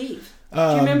Jacob leave? Do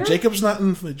you remember? Jacob's not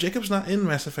in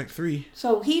Mass Effect 3.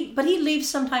 So he leaves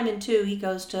sometime in 2. He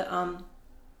goes to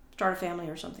start a family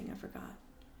or something. I forgot.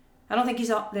 I don't think he's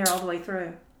there all the way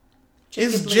through.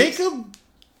 Is Jacob?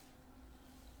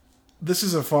 This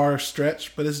is a far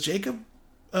stretch, but is Jacob?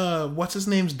 What's his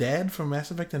name's dad from Mass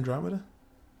Effect Andromeda?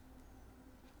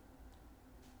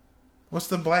 What's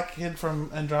the black kid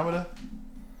from Andromeda?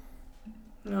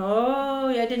 Oh,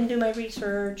 I didn't do my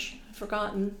research. I've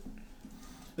forgotten.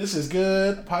 This is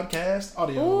good podcast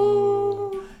audio.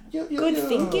 Ooh, good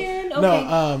thinking. Okay.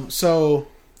 No, so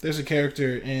there's a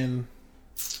character in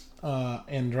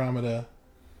Andromeda.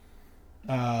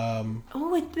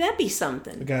 Would that be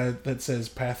something? The guy that says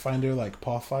Pathfinder, like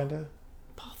Pathfinder.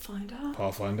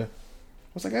 Pathfinder.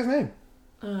 What's that guy's name?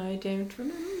 I don't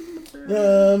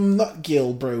remember. Not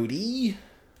Gil Brody.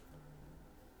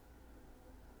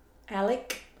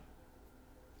 Alec.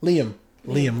 Liam.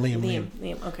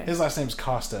 Okay. His last name's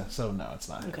Costa, so no, it's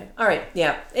not. Okay. All right.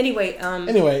 Yeah. Anyway.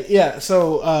 Yeah.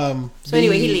 So.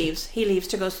 Anyway, he leaves. He leaves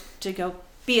to go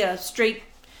be a straight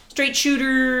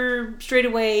shooter, straight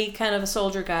away kind of a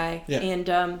soldier guy. Yeah.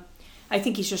 And I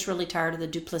think he's just really tired of the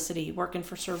duplicity working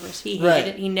for Cerberus. He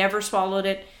hated it. He never swallowed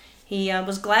it. He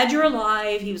was glad you're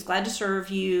alive. He was glad to serve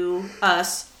you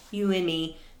and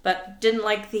me, but didn't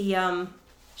like the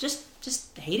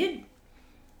just hated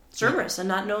Cerberus and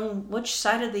not knowing which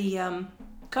side of the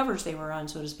covers they were on,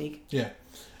 so to speak. Yeah,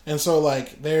 and so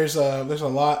like there's a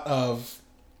lot of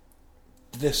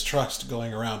distrust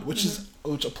going around, which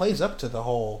plays up to the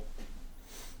whole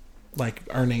like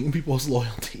earning people's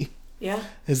loyalty. Yeah,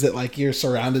 is that like you're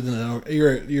surrounded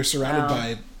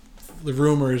by the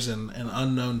rumors and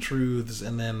unknown truths,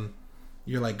 and then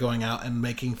you're like going out and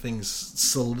making things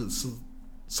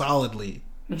solidly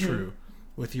true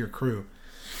with your crew.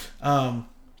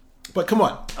 But come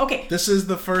on. Okay. This is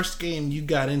the first game you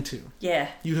got into. Yeah.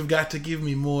 You have got to give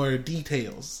me more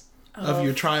details of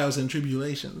your trials and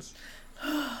tribulations.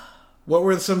 What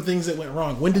were some things that went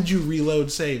wrong? When did you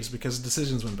reload saves because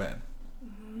decisions went bad?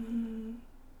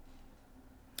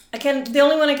 The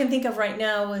only one I can think of right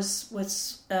now was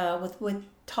with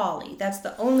Tali. That's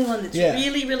the only one that's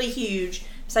really, really huge.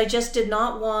 Because I just did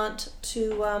not want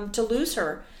to lose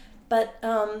her. But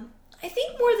I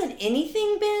think more than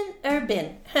anything, Ben.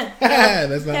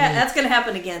 That's not that's going to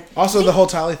happen again. Also, the whole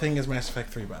Tali thing is Mass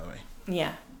Effect 3, by the way.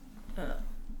 Yeah.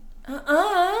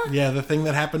 Yeah, the thing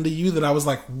that happened to you that I was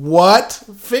like, what?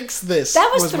 Fix this.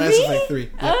 That was 3? Mass Effect 3.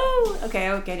 Yep. Oh,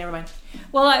 okay, never mind.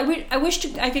 Well, I wish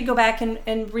I could go back and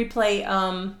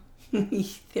replay.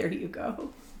 There you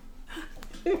go.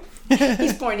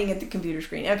 He's pointing at the computer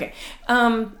screen. Okay.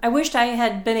 I wished I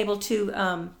had been able to,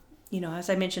 as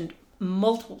I mentioned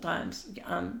multiple times,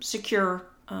 secure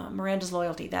Miranda's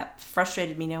loyalty. That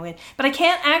frustrated me no end. But I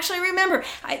can't actually remember.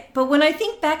 But when I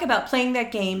think back about playing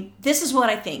that game, this is what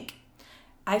I think.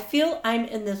 I feel I'm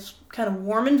in this kind of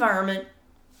warm environment.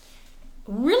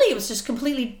 Really, it was just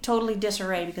completely, totally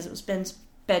disarray because it was Ben's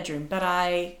bedroom. But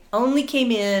I only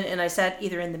came in and I sat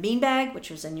either in the beanbag, which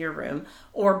was in your room,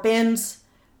 or Ben's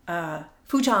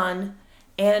futon,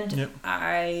 and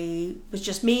I was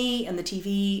just me and the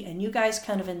TV, and you guys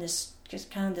kind of in this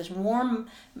warm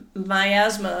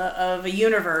miasma of a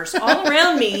universe all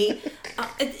around me.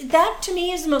 That to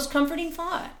me is the most comforting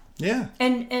thought. Yeah.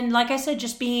 And like I said,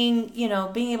 just being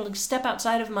able to step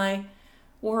outside of my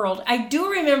world. I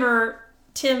do remember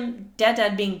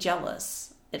Dad being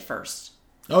jealous at first.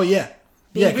 Oh yeah.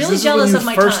 Being really jealous of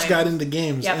my time. First got into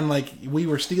games, and we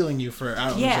were stealing you for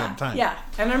hours at a time. Yeah,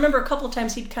 and I remember a couple of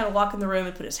times he'd kind of walk in the room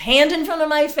and put his hand in front of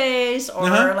my face, or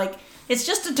like, it's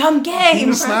just a dumb game. He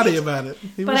was snotty about it.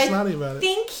 I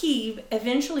think he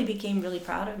eventually became really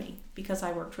proud of me because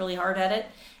I worked really hard at it,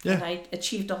 and I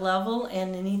achieved a level,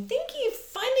 and I think he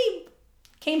finally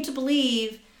came to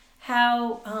believe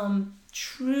how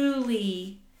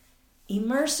truly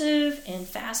immersive and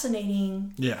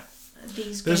fascinating. Yeah.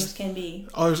 These games can be.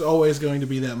 There's always going to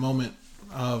be that moment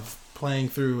of playing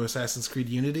through Assassin's Creed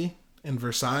Unity in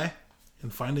Versailles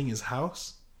and finding his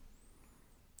house.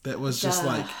 That was just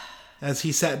like, as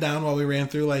he sat down while we ran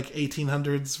through like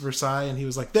 1800s Versailles, and he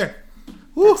was like, "There,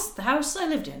 woo. That's the house I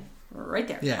lived in, right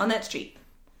there on that street."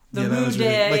 The Rue was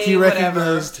Day, like he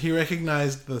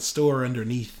recognized the store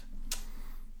underneath,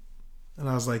 and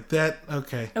I was like, "That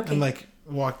okay," and like.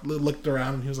 Looked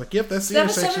around, and he was like, "Yep, that's the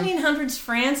intersection." That was 1700s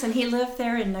France, and he lived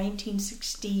there in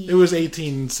 1960. It was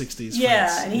 1860s. Yeah,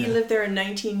 France. and he lived there in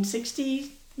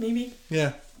 1960, maybe.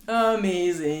 Yeah.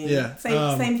 Amazing. Yeah.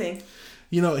 Same thing.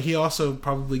 He also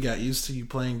probably got used to you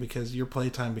playing because your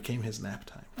playtime became his nap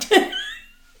time.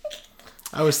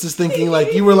 I was just thinking,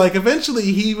 like, you were like,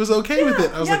 eventually he was okay with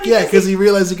it. I was like, because he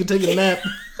realized he could take a nap.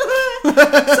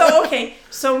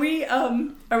 So we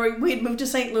had moved to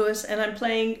St. Louis, and I'm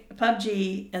playing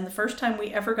PUBG, and the first time we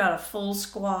ever got a full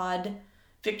squad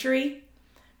victory,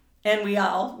 and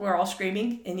we're all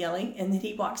screaming and yelling, and then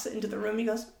he walks into the room, he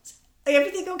goes,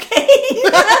 "Everything okay?"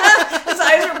 His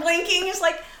eyes are blinking. He's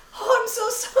like, "Oh, I'm so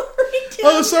sorry, Tim.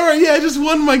 Oh, sorry, I just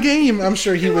won my game." I'm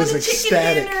sure he was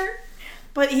ecstatic.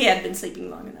 But he had been sleeping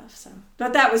long enough, so.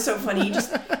 But that was so funny. He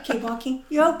just kept walking.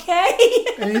 "You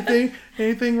okay?"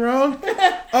 Anything wrong?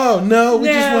 Oh, no, we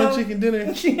just want chicken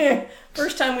dinner. Yeah.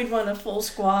 First time we'd won a full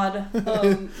squad.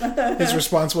 His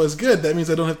response was, "Good, that means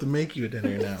I don't have to make you a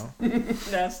dinner now."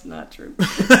 That's not true.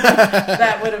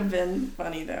 That would have been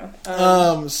funny, though.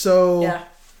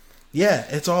 Yeah,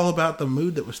 it's all about the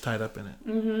mood that was tied up in it.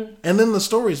 Mm-hmm. And then the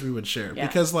stories we would share. Yeah.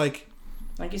 Because, like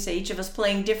you say, each of us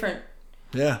playing different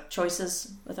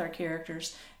choices with our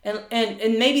characters.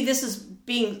 And maybe this is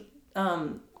being,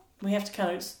 we have to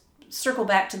kind of circle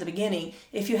back to the beginning.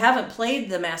 If you haven't played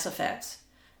the Mass Effects,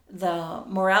 the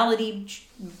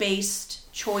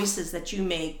morality-based choices that you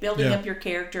make, building up your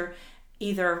character,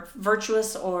 either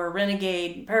virtuous or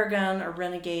renegade, paragon or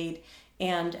renegade,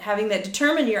 and having that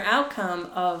determine your outcome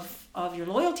of your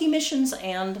loyalty missions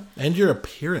and your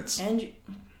appearance.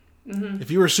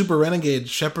 If you were super renegade,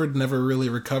 Shepard never really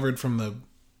recovered from the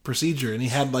procedure, and he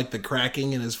had like the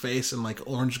cracking in his face and like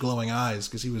orange glowing eyes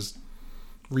because he was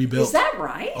rebuilt. Is that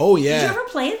right? Oh yeah. Did you ever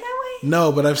play it that way?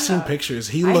 No, but I've seen pictures.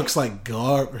 He looks like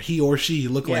he or she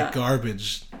look like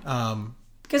garbage.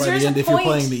 Because by the end, if you're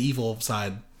playing the evil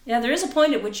side. Yeah, there is a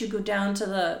point at which you go down to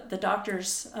the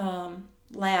doctor's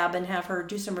lab and have her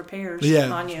do some repairs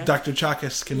on you. Dr.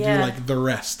 Chakas can do like the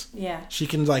rest. Yeah. She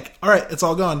can like, all right, it's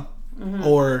all gone. Mm-hmm.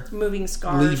 Or moving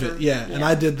scars. Leave it. Yeah. And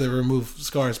I did the remove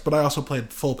scars, but I also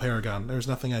played full Paragon. There was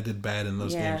nothing I did bad in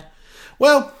those games.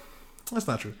 Well, that's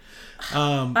not true.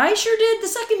 I sure did the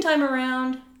second time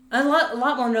around. A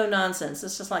lot more no nonsense.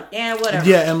 It's just like, whatever.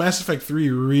 Yeah, and Mass Effect 3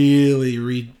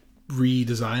 really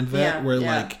redesigned that, where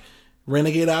like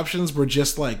renegade options were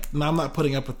just like, no, I'm not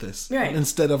putting up with this. Right.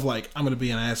 Instead of like, I'm going to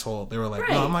be an asshole. They were like,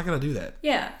 no, I'm not going to do that.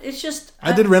 Yeah, it's just...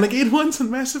 I did renegade once in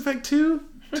Mass Effect 2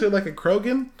 to like a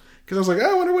Krogan. Because I was like,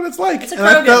 I wonder what it's like. It's a and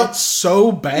Krogan. I felt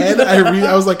so bad.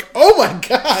 I was like, oh my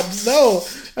god, no.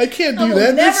 I can't do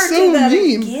that. That's so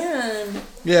mean. Again.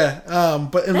 Yeah,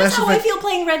 but in That's Mass Effect... how I feel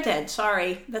playing Red Dead.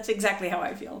 Sorry. That's exactly how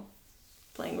I feel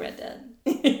playing Red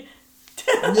Dead.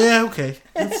 Yeah, okay.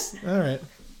 That's all right.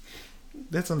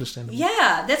 That's understandable.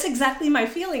 Yeah, that's exactly my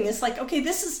feeling. It's like, okay,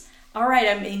 this is all right.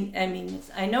 I mean,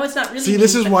 I know it's not really. See,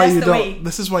 this is why you don't.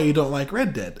 This is why you don't like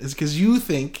Red Dead. Is because you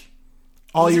think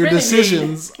all your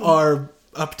decisions are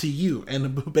up to you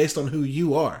and based on who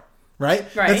you are. Right.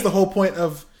 That's the whole point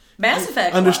of Mass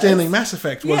Effect. Understanding Mass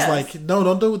Effect was like, no,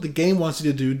 don't do what the game wants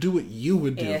you to do. Do what you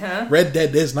would do. Red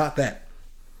Dead is not that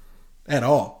at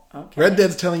all. Okay. Red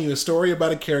Dead's telling you a story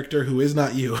about a character who is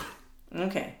not you.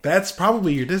 Okay. That's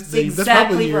probably your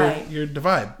your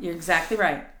divide. You're exactly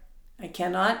right. I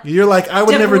cannot. You're like, I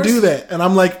would never do that, and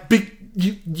I'm like,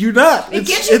 you're not. It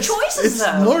gives you choices, though.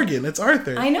 It's Morgan. It's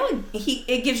Arthur. I know.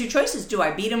 It gives you choices. Do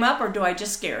I beat him up or do I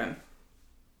just scare him?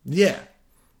 Yeah.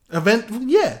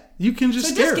 You can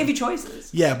just scare him. Give you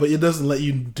choices. Yeah, but it doesn't let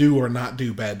you do or not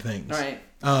do bad things. Right.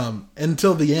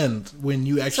 Until the end, when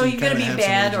you actually. So you're going to be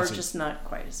bad or just not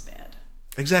quite as bad.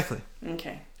 Exactly.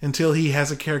 Okay. Until he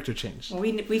has a character change. Well,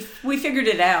 we figured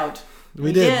it out.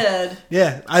 We did.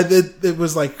 Yeah, it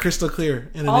was like crystal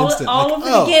clear in an instant. All of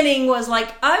the beginning was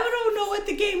like, I don't know what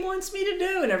the game wants me to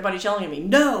do, and everybody's yelling at me,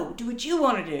 no, do what you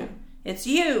want to do. It's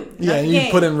you. Yeah, and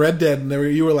you put in Red Dead, and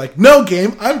you were like, no,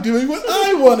 game, I'm doing what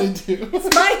I want to do.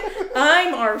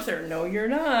 I'm Arthur. No, you're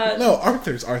not. No,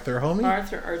 Arthur's Arthur, homie.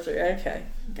 Arthur. Okay.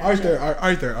 Gotcha.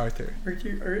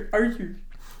 Arthur.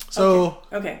 So.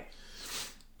 Okay.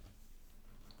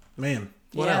 Man,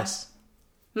 what else?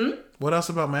 What else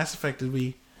about Mass Effect did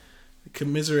we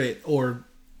commiserate or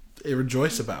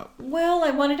rejoice about? Well,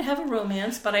 I wanted to have a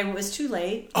romance, but I was too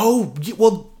late. Oh,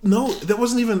 well, no, that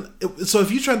wasn't even... So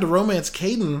if you tried to romance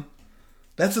Kaidan,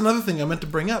 that's another thing I meant to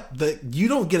bring up. That you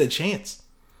don't get a chance.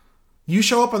 You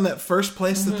show up on that first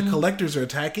place that the collectors are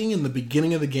attacking in the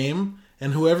beginning of the game,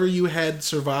 and whoever you had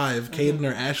survive, Kaidan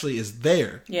or Ashley, is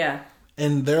there. Yeah.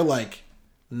 And they're like,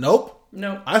 nope.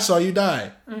 I saw you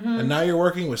die. And now you're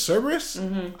working with Cerberus?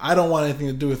 I don't want anything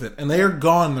to do with it. And they are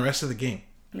gone the rest of the game.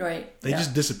 Right. They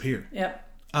just disappear. Yep.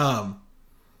 Who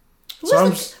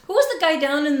was the guy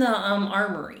down in the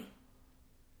armory?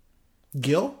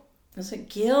 Gil? Was it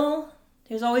Gil?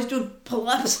 He was always doing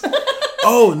pull-ups.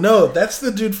 Oh, no. That's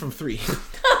the dude from 3.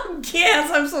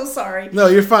 Yes, I'm so sorry. No,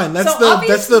 you're fine. That's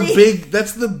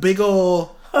the big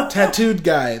old... tattooed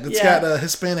guy that's got a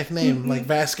Hispanic name like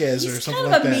Vasquez or something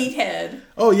like that. He's kind of a meathead.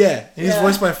 Oh yeah, and he's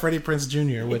voiced by Freddie Prinze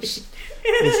Jr., which is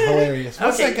hilarious.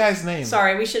 What's that guy's name?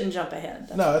 Sorry, we shouldn't jump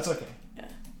ahead. No, it's okay.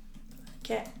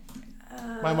 Okay.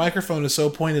 My microphone is so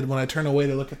pointed when I turn away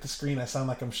to look at the screen, I sound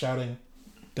like I'm shouting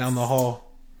down the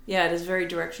hall. Yeah, it is very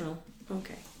directional.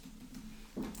 Okay.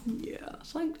 Yeah,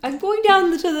 so I'm going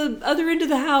down to the other end of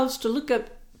the house to look up.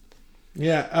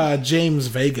 Yeah, James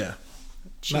Vega.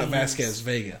 Not Vasquez,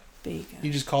 Vega.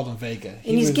 You just called him Vega. And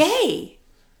he's gay.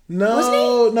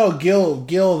 No, Gil,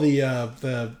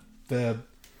 the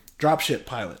dropship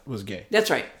pilot was gay.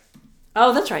 That's right.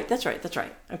 Oh, that's right.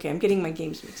 Okay, I'm getting my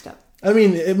games mixed up. I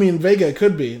mean, Vega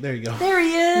could be. There you go. There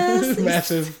he is.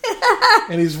 Massive.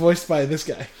 And he's voiced by this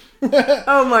guy.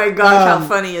 Oh my gosh, how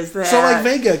funny is that? So like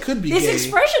Vega could be his gay. His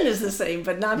expression is the same,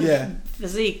 but not his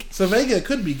physique. So Vega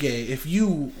could be gay if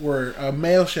you were a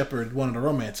male shepherd wanted to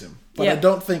romance him. But I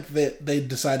don't think that they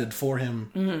decided for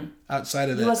him outside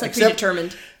of that. He wasn't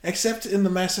predetermined. Except in the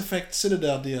Mass Effect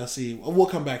Citadel DLC. We'll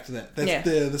come back to that. That's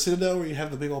the Citadel where you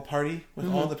have the big old party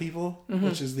with all the people,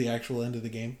 which is the actual end of the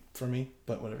game for me,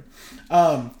 but whatever.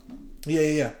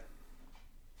 Yeah.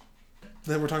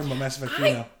 Then we're talking about Mass Effect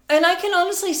 3 now. And I can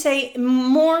honestly say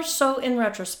more so in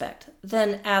retrospect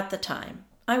than at the time.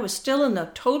 I was still in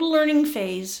the total learning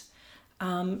phase,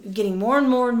 getting more and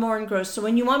more and more engrossed. So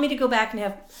when you want me to go back and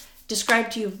have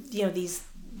described to you, these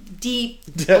deep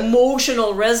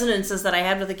emotional resonances that I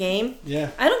had with the game,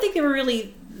 I don't think they were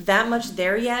really that much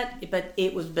there yet, but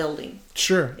it was building.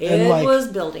 Sure. It was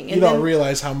building. You don't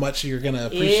realize how much you're going to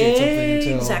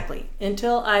appreciate something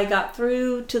until I got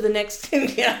through to the next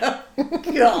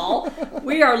call.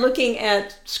 We are looking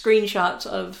at screenshots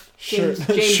of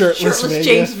shirtless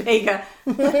James Vega.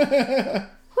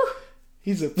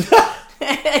 He's a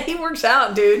he works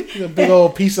out, dude. He's a big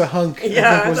old piece of hunk.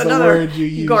 Yeah, I think was the word you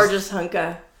used. Gorgeous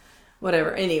hunka.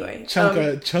 Whatever. Anyway.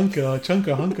 Chunka.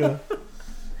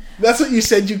 That's what you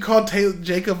said. You called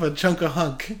Jacob a chunk of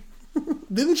hunk.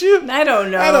 Didn't you? I don't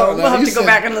know. We'll have to go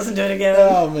back and listen to it again.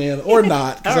 Oh, man. Or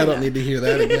not, because I don't need to hear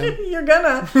that again. You're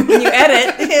gonna. When you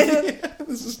edit.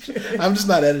 I'm just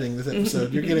not editing this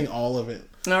episode. You're getting all of it.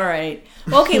 All right.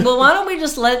 Okay. Well, why don't we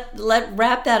just let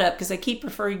wrap that up? Because I keep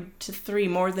referring to 3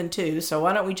 more than 2. So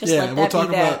why don't we just let that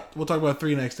be that? We'll talk about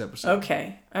 3 next episode.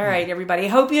 Okay. All right, everybody. I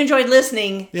hope you enjoyed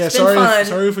listening. Yeah. It's been fun.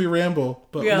 Sorry if we ramble,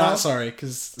 but not sorry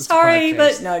because sorry,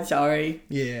 but not sorry.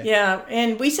 Yeah. Yeah.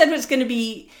 And we said it's going to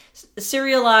be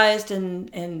serialized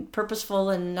and purposeful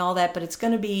and all that, but it's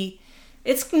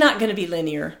not going to be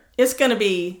linear. It's going to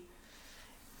be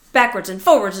backwards and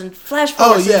forwards and flash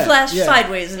forwards and flash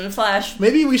sideways and flash.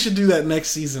 Maybe we should do that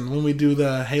next season when we do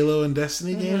the Halo and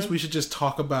Destiny games. We should just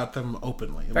talk about them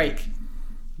openly. Right. Like,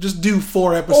 just do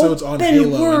 4 episodes on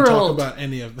Halo and talk about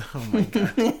any of them. Oh my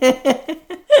god.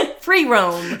 Free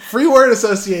roam. Free word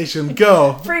association.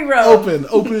 Go. Free roam.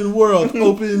 Open world.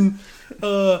 Open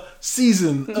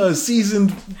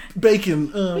seasoned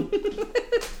bacon.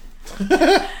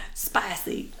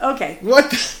 Spicy. Okay. What?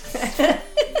 Okay.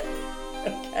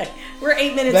 We're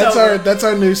 8 minutes over. That's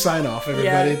our new sign off,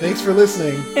 everybody. Yeah. Thanks for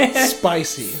listening.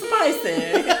 Spicy.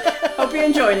 Spicy. Hope you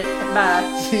enjoyed it.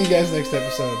 Bye. See you guys next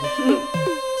episode.